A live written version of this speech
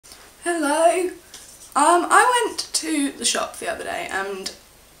I went to the shop the other day and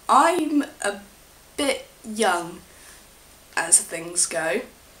I'm a bit young as things go.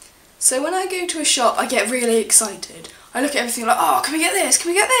 So when I go to a shop I get really excited. I look at everything like, oh, can we get this?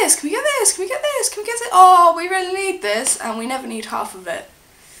 Can we get this? Can we get this? Can we get this? Can we get this? Oh, we really need this, and we never need half of it.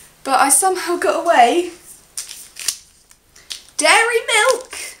 But I somehow got away. Dairy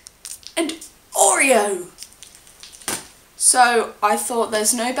milk and Oreo. So I thought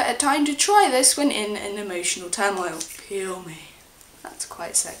there's no better time to try this when in an emotional turmoil. Peel me. That's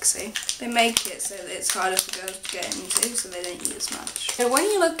quite sexy. They make it so that it's harder for girls to get into, so they don't eat as much. So when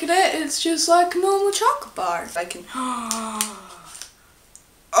you look at it, it's just like a normal chocolate bar. I can...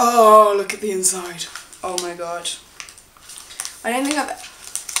 Oh, look at the inside. Oh my god. I don't think I've...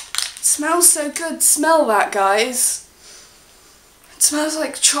 It smells so good. Smell that, guys. It smells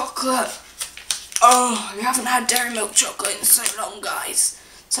like chocolate. Oh, we haven't had dairy milk chocolate in so long, guys.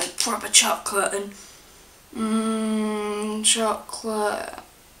 It's like proper chocolate and... chocolate.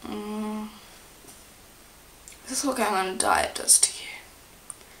 This is what going on a diet does to you.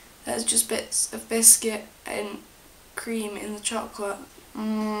 There's just bits of biscuit and cream in the chocolate.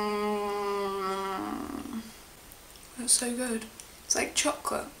 That's so good. It's like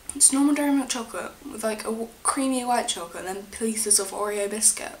chocolate. It's normal dairy milk chocolate with like a creamy white chocolate and then pieces of Oreo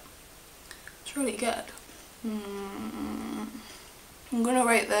biscuit. It's really good. I'm gonna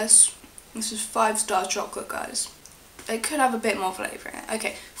rate this. This is 5-star chocolate, guys. It could have a bit more flavour in it.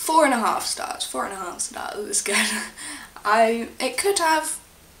 Okay, 4.5 stars. 4.5 stars is good. It could have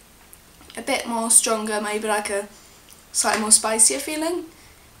a bit more stronger, maybe like a slightly more spicier feeling.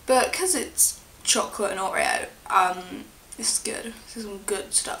 But because it's chocolate and Oreo, this is good. This is some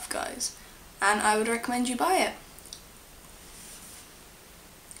good stuff, guys. And I would recommend you buy it.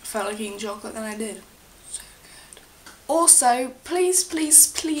 I felt like eating chocolate, then I did. Also, please, please,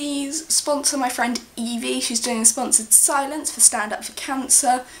 please sponsor my friend Evie. She's doing a sponsored silence for Stand Up for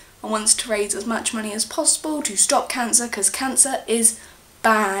Cancer and wants to raise as much money as possible to stop cancer, because cancer is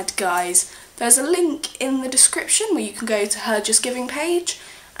bad, guys. There's a link in the description where you can go to her Just Giving page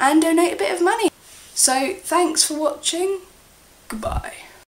and donate a bit of money. So, thanks for watching. Goodbye.